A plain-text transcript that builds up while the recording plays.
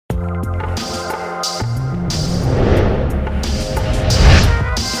Hey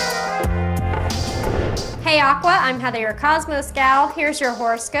Aqua, I'm Heather, your Cosmos gal. Here's your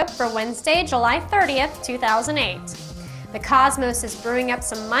horoscope for Wednesday, July 30th, 2008. The cosmos is brewing up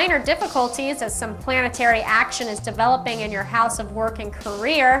some minor difficulties as some planetary action is developing in your house of work and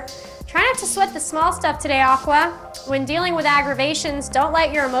career. Try not to sweat the small stuff today, Aqua. When dealing with aggravations, don't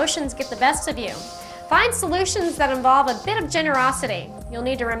let your emotions get the best of you. Find solutions that involve a bit of generosity. You'll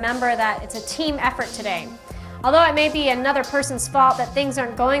need to remember that it's a team effort today. Although it may be another person's fault that things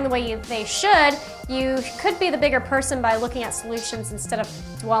aren't going the way they should, you could be the bigger person by looking at solutions instead of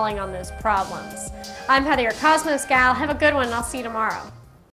dwelling on those problems. I'm Heather, your Cosmos gal. Have a good one, and I'll see you tomorrow.